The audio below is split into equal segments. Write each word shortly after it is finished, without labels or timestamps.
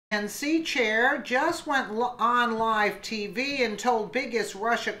DNC chair just went on live TV and told biggest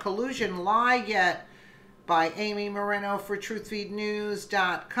Russia collusion lie yet by Amy Moreno for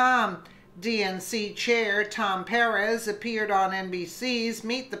TruthFeedNews.com. DNC chair Tom Perez appeared on NBC's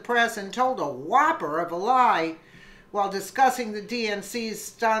Meet the Press and told a whopper of a lie. While discussing the DNC's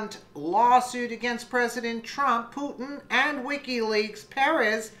stunt lawsuit against President Trump, Putin, and WikiLeaks,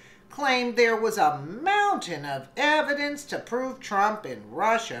 Perez claimed there was a mountain of evidence to prove Trump and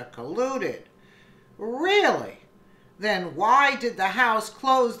Russia colluded. Really? Then why did the House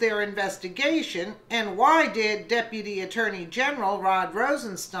close their investigation, and why did Deputy Attorney General Rod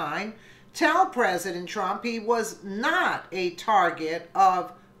Rosenstein tell President Trump he was not a target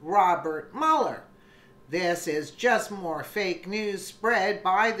of Robert Mueller? This is just more fake news spread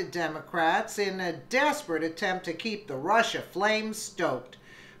by the Democrats in a desperate attempt to keep the Russia flames stoked.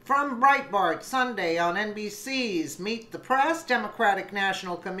 From Breitbart Sunday on NBC's Meet the Press, Democratic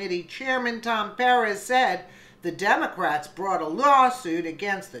National Committee Chairman Tom Perez said the Democrats brought a lawsuit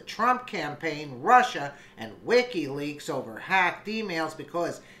against the Trump campaign, Russia, and WikiLeaks over hacked emails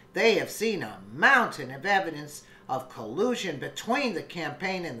because they have seen a mountain of evidence of collusion between the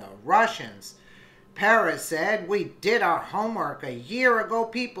campaign and the Russians. Perez said, "We did our homework. A year ago,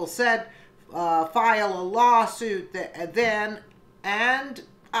 people said file a lawsuit then, and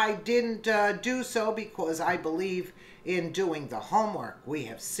I didn't do so because I believe in doing the homework. We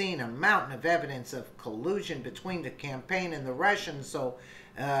have seen a mountain of evidence of collusion between the campaign and the Russians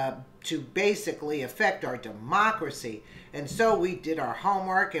to basically affect our democracy. And so we did our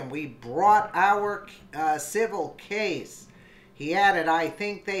homework and we brought our civil case." He added, "I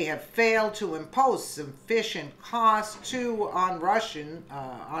think they have failed to impose sufficient costs on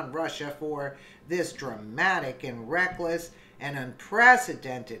Russia for this dramatic and reckless and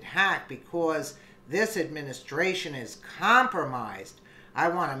unprecedented hack because this administration is compromised. I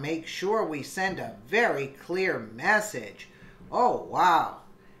want to make sure we send a very clear message." Oh, wow.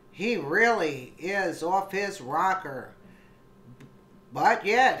 He really is off his rocker. But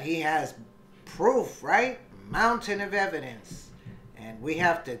yet he has proof, right? Mountain of evidence. And we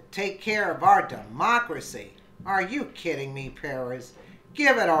have to take care of our democracy. Are you kidding me, Perez?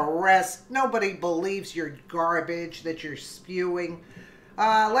 Give it a rest. Nobody believes your garbage that you're spewing.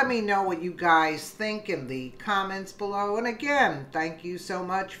 Let me know what you guys think in the comments below. And again, thank you so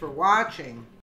much for watching.